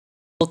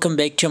Welcome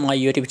back to my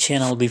YouTube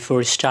channel.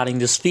 Before starting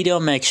this video,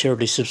 make sure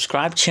to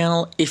subscribe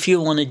channel. If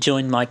you want to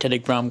join my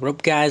Telegram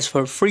group, guys,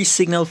 for free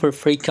signal, for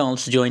free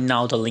calls, join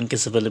now. The link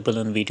is available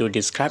in video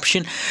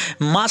description.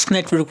 Mask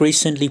network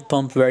recently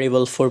pumped very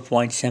well,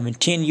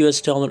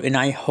 $4.17 and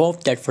I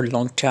hope that for a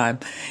long time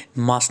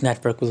Mask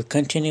network will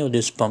continue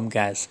this pump,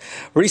 guys.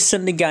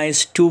 Recently,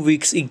 guys, 2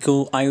 weeks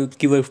ago I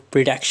give a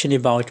prediction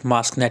about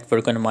Mask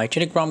network on my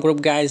Telegram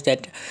group, guys,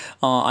 that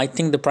I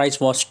think the price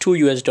was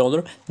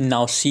 $2.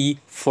 Now see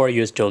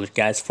 $4,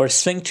 guys, for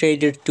swing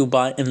trader to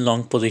buy in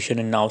long position,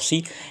 and now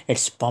see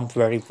it's pumped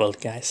very well,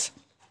 guys.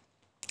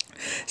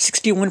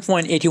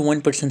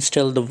 61.81%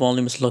 still the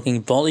volume is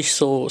looking bullish,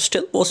 so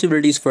still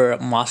possibilities for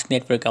Mask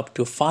network up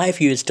to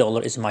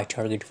 $5 is my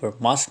target for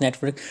Mask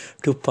network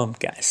to pump,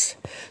 guys.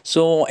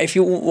 So if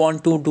you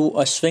want to do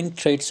a swing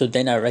trade, so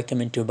then I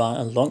recommend to buy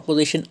a long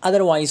position.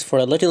 Otherwise, for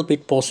a little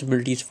bit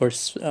possibilities for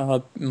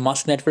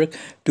Mask network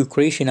to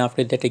creation,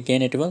 after that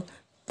again it will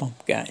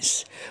pump,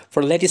 guys.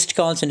 For latest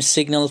calls and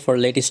signal, for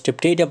latest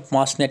update of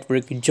Mask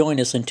network, join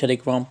us on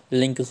Telegram.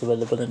 Link is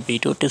available in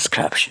video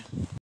description.